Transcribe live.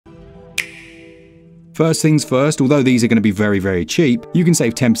First things first, although these are going to be very cheap, you can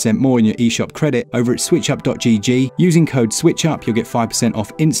save 10% more in your eShop credit over at switchup.gg. Using code SwitchUp, you'll get 5%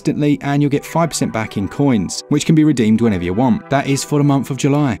 off instantly and you'll get 5% back in coins, which can be redeemed whenever you want. That is for the month of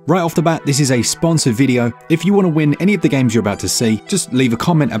July. Right off the bat, this is a sponsored video. If you want to win any of the games you're about to see, just leave a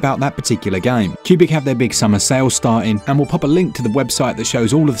comment about that particular game. Cubic have their big summer sale starting, and we'll pop a link to the website that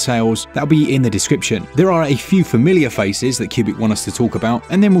shows all of the sales. That'll be in the description. There are a few familiar faces that Cubic want us to talk about,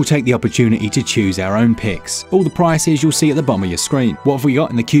 and then we'll take the opportunity to choose our own picks. All the prices you'll see at the bottom of your screen. What have we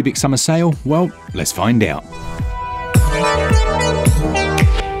got in the Cubic summer sale? Well, let's find out.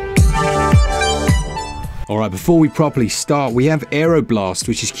 Alright, before we properly start, we have Aeroblast,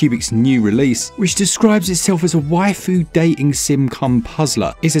 which is Cubic's new release, which describes itself as a waifu dating sim cum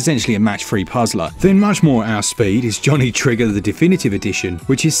puzzler. It's essentially a match-free puzzler. Then much more at our speed is Johnny Trigger the Definitive Edition,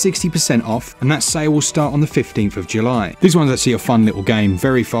 which is 60% off, and that sale will start on the 15th of July. This one's actually a fun little game,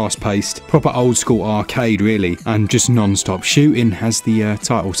 very fast-paced, proper old-school arcade really, and just non-stop shooting, as the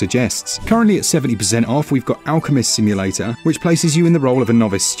title suggests. Currently at 70% off, we've got Alchemist Simulator, which places you in the role of a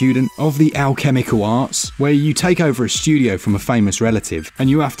novice student of the alchemical arts, where you take over a studio from a famous relative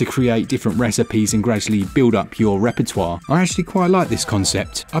and you have to create different recipes and gradually build up your repertoire. I actually quite like this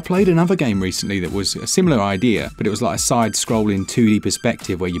concept. I played another game recently that was a similar idea, but it was like a side-scrolling 2D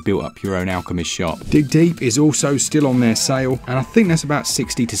perspective where you built up your own alchemist shop. Dig Deep is also still on their sale, and I think that's about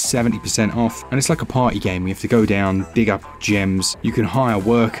 60 to 70% off, and it's like a party game. You have to go down, dig up gems, you can hire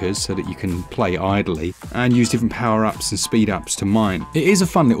workers so that you can play idly, and use different power-ups and speed-ups to mine. It is a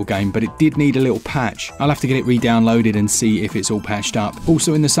fun little game, but it did need a little patch. I'll have to get it re-downloaded and see if it's all patched up.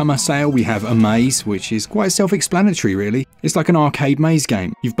 Also in the summer sale we have a maze, which is quite self-explanatory really. It's like an arcade maze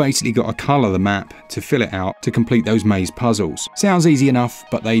game. You've basically got to colour the map to fill it out to complete those maze puzzles. Sounds easy enough,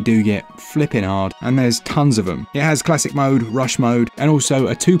 but they do get flipping hard, and there's tons of them. It has classic mode, rush mode, and also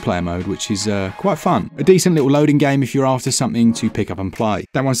a 2-player mode, which is quite fun. A decent little loading game if you're after something to pick up and play.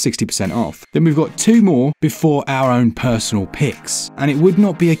 That one's 60% off. Then we've got 2 more before our own personal picks, and it would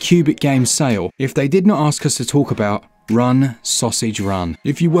not be a Cubic game sale if they did not ask us to talk about Run, Sausage, Run.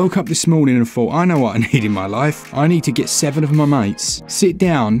 If you woke up this morning and thought, I know what I need in my life, I need to get 7 of my mates, sit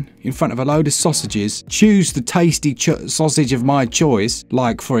down in front of a load of sausages, choose the tasty sausage of my choice,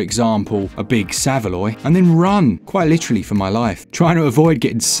 like for example a big Savoy, and then run, quite literally, for my life, trying to avoid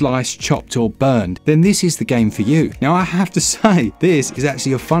getting sliced, chopped or burned, then this is the game for you. Now I have to say, this is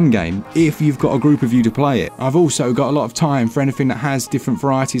actually a fun game if you've got a group of you to play it. I've also got a lot of time for anything that has different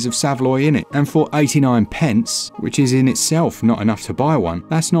varieties of Savoy in it, and for 89 pence, which is in itself not enough to buy one,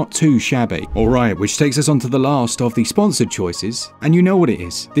 that's not too shabby. Alright, which takes us on to the last of the sponsored choices, and you know what it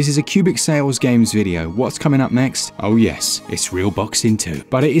is. This is a Cubic Sales Games video. What's coming up next? Oh yes, it's Real Boxing 2.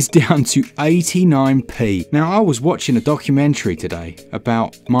 But it is down to 89p. Now I was watching a documentary today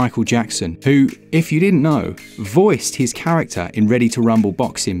about Michael Jackson, who, if you didn't know, voiced his character in Ready to Rumble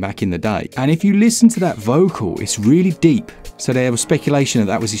Boxing back in the day. And if you listen to that vocal, it's really deep. So there was speculation that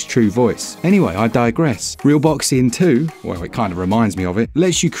that was his true voice. Anyway, I digress. Real Boxing 2, well, it kind of reminds me of it,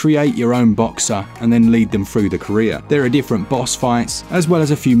 lets you create your own boxer and then lead them through the career. There are different boss fights, as well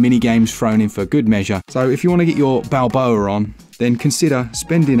as a few mini games thrown in for good measure. So if you want to get your Balboa on, then consider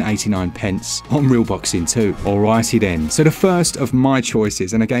spending 89 pence on Real Boxing 2. Alrighty then, so the first of my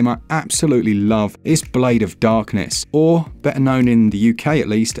choices, and a game I absolutely love, is Blade of Darkness, or better known in the UK at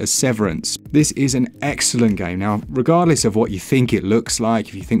least as Severance. This is an excellent game. Now, regardless of what you think it looks like,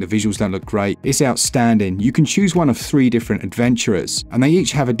 if you think the visuals don't look great, it's outstanding. You can choose one of 3 different adventurers, and they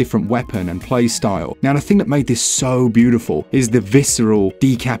each have a different weapon and play style. Now, the thing that made this so beautiful is the visceral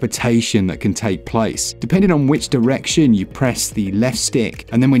decapitation that can take place. Depending on which direction you press the left stick,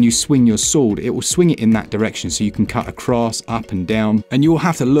 and then when you swing your sword, it will swing it in that direction, so you can cut across, up and down, and you'll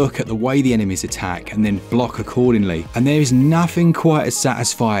have to look at the way the enemies attack and then block accordingly. And there is nothing quite as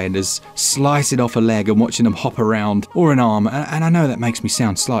satisfying as slicing off a leg and watching them hop around, or an arm, and I know that makes me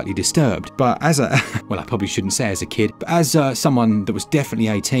sound slightly disturbed, but as a well, I probably shouldn't say as a kid, but as someone that was definitely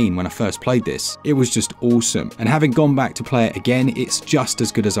 18 when I first played this, it was just awesome. And having gone back to play it again, it's just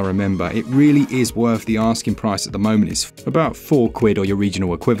as good as I remember. It really is worth the asking price at the moment. It's about £4 or your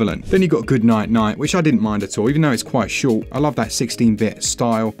regional equivalent. Then you've got Good Night Night, which I didn't mind at all, even though it's quite short. I love that 16-bit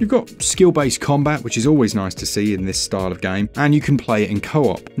style. You've got skill-based combat, which is always nice to see in this style of game, and you can play it in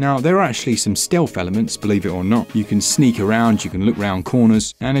co-op. Now, there are actually some stealth elements, believe it or not. You can sneak around, you can look round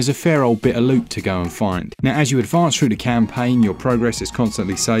corners, and there's a fair old bit of loot to go and find. Now, as you advance through the campaign, your progress is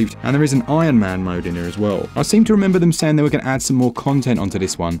constantly saved, and there is an Iron Man mode in here as well. I seem to remember them saying they were going to add some more content onto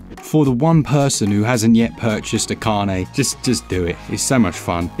this one for the one person who hasn't yet purchased a Carne. Just just do it. It's so much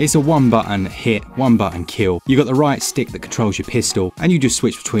fun. It's a one button hit, one button kill. You got the right stick that controls your pistol, and you just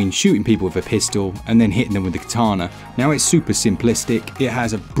switch between shooting people with a pistol and then hitting them with the katana. Now it's super simplistic. It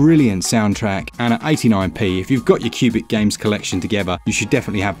has a brilliant soundtrack, and at 89p, if you've got your Cubic Games collection together, you should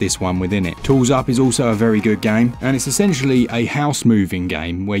definitely have this one within it. Tools Up is also a very good game, and it's essentially a house moving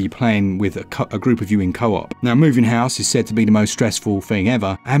game where you're playing with a group of you in co-op. Now moving house is said to be the most stressful thing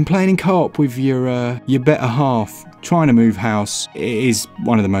ever, and playing in co-op with your better half trying to move house is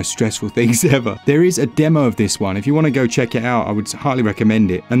one of the most stressful things ever. There is a demo of this one. If you want to go check it out, I would highly recommend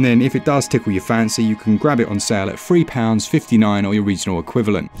it. And then if it does tickle your fancy, you can grab it on sale at £3.59 or your regional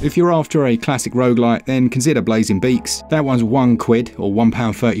equivalent. If you're after a classic roguelite, then consider Blazing Beaks. That one's £1 or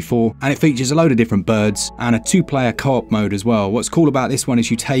 £1.34, and it features a load of different birds and a 2-player co-op mode as well. What's cool about this one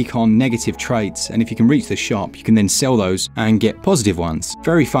is you take on negative traits, and if you can reach the shop, you can then sell those and get positive ones.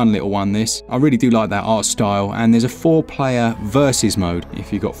 Very fun little one, this. I really do like that art style, and there's a 4-player versus mode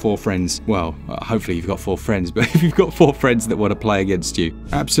if you've got 4 friends. Well, hopefully you've got 4 friends, but if you've got 4 friends that want to play against you,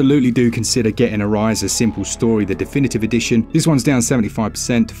 absolutely do consider getting Arise: A Simple Story, the definitive edition. This one's down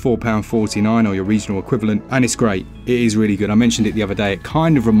 75% to £4.49 or your regional equivalent, and it's great. It is really good. I mentioned it the other day. It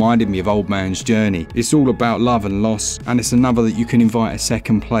kind of reminded me of Old Man's Journey. It's all about love and loss, and it's another that you can invite a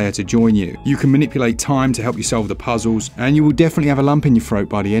second player to join you. You can manipulate time to help you solve the puzzles, and you will definitely have a lump in your throat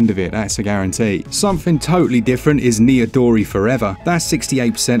by the end of it. That's a guarantee. Something totally different is Neodori Forever. That's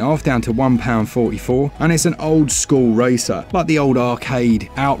 68% off, down to £1.44, and it's an old school racer, like the old arcade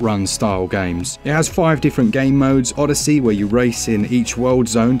Outrun style games. It has 5 different game modes: Odyssey, where you race in each world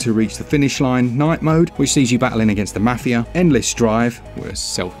zone to reach the finish line; Night Mode, which sees you battling against the Mafia; Endless Drive, well, it's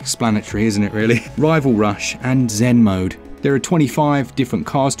self-explanatory, isn't it really? Rival Rush; and Zen Mode. There are 25 different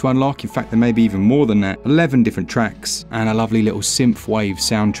cars to unlock. In fact, there may be even more than that. 11 different tracks and a lovely little synthwave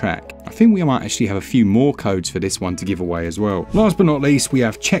soundtrack. I think we might actually have a few more codes for this one to give away as well. Last but not least, we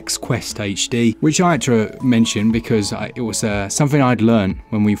have Chex Quest HD, which I had to mention because it was something I'd learned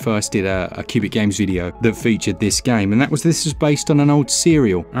when we first did a Cubic Games video that featured this game, and this was based on an old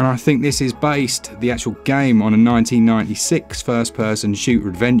serial. And I think this is based, the actual game, on a 1996 first-person shooter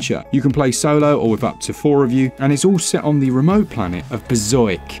adventure. You can play solo or with up to 4 of you, and it's all set on the remote planet of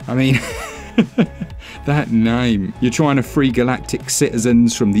Bezoik. I mean... that name. You're trying to free galactic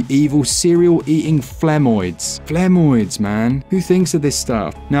citizens from the evil cereal-eating Flemoids. Flemoids, man. Who thinks of this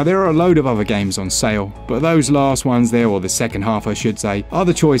stuff? Now, there are a load of other games on sale, but those last ones there, or the second half I should say, are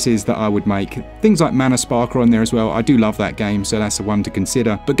the choices that I would make. Things like Mana Spark are on there as well. I do love that game, so that's the one to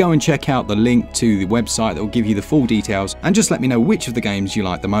consider. But go and check out the link to the website that will give you the full details, and just let me know which of the games you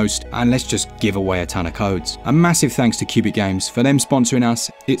like the most, and let's just give away a ton of codes. A massive thanks to Cubic Games for them sponsoring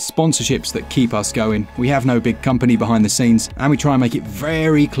us. It's sponsorships that keep us going. We have no big company behind the scenes, and we try and make it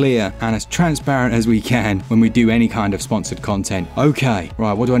very clear and as transparent as we can when we do any kind of sponsored content. Okay,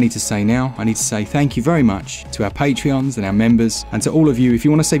 right, what do I need to say now? I need to say thank you very much to our Patreons and our members, and to all of you. If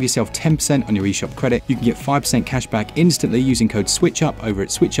you want to save yourself 10% on your eShop credit, you can get 5% cash back instantly using code SwitchUp over at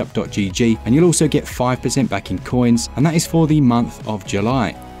switchup.gg, and you'll also get 5% back in coins, and that is for the month of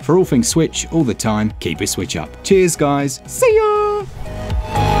July. For all things Switch, all the time, keep it Switch Up. Cheers, guys. See ya!